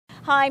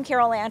Hi, I'm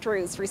Carol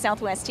Andrews for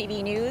Southwest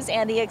TV News,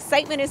 and the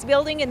excitement is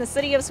building in the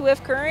city of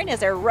Swift Current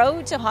as our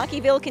road to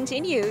Hockeyville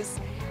continues.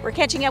 We're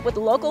catching up with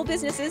local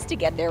businesses to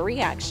get their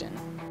reaction.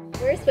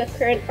 We're Swift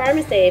Current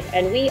PharmaSafe,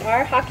 and we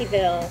are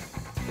Hockeyville.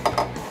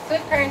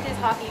 Swift Current is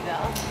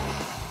Hockeyville.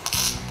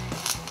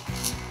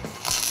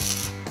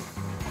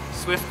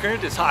 Swift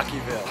Current is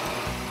Hockeyville.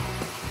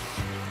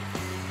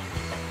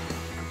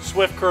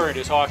 Swift Current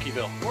is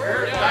Hockeyville.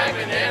 We're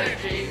Diamond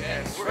Energy,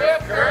 and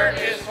Swift Current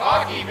is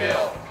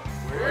Hockeyville.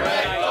 We're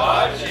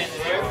Dodge, and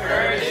Swift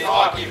Current is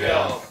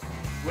Hockeyville.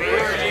 We're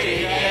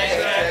JDS,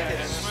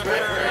 and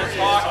Swift Current is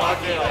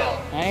Hockeyville.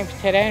 I'm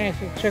Centennial,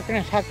 Swift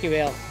Current is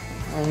Hockeyville.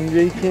 I'm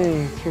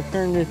King, Swift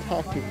Current is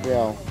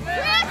Hockeyville. Swift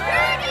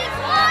Current is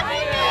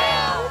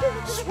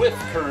Hockeyville.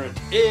 Swift Current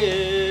is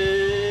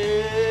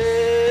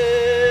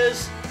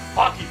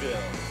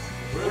Hockeyville.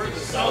 We're the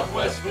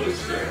Southwest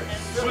Booster.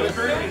 Swift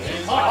Current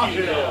is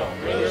Hockeyville.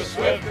 We're the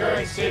Swift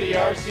Current City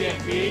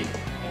RCMP,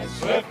 and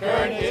Swift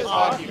Current is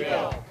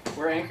Hockeyville.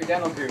 We're Anchor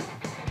Dental Group.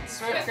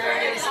 Swift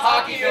Current is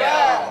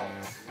Hockeyville.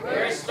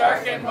 We're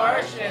Stark and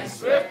Marsh, and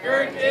Swift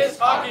Current is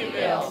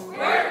Hockeyville.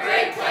 We're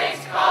Great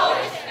Plains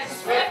College, and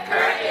Swift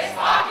Current is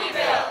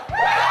Hockeyville.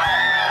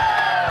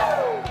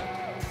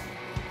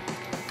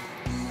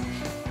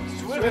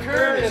 Swift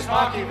Current is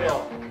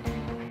Hockeyville.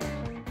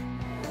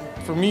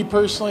 For me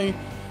personally,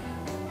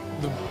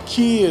 the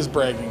key is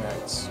bragging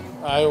rights.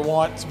 I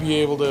want to be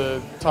able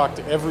to talk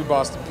to every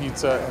Boston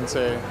Pizza and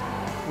say,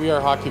 we are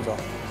Hockeyville.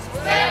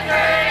 Swift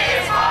Current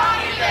is Hockeyville!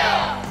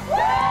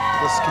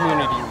 This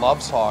community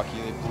loves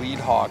hockey, they bleed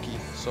hockey,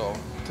 so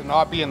to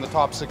not be in the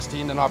top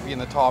 16, to not be in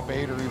the top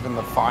 8 or even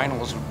the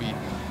finals would be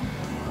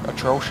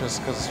atrocious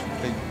because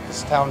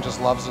this town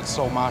just loves it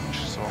so much.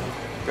 So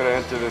gotta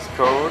enter this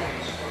code,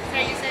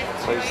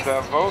 place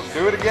that vote,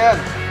 do it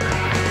again.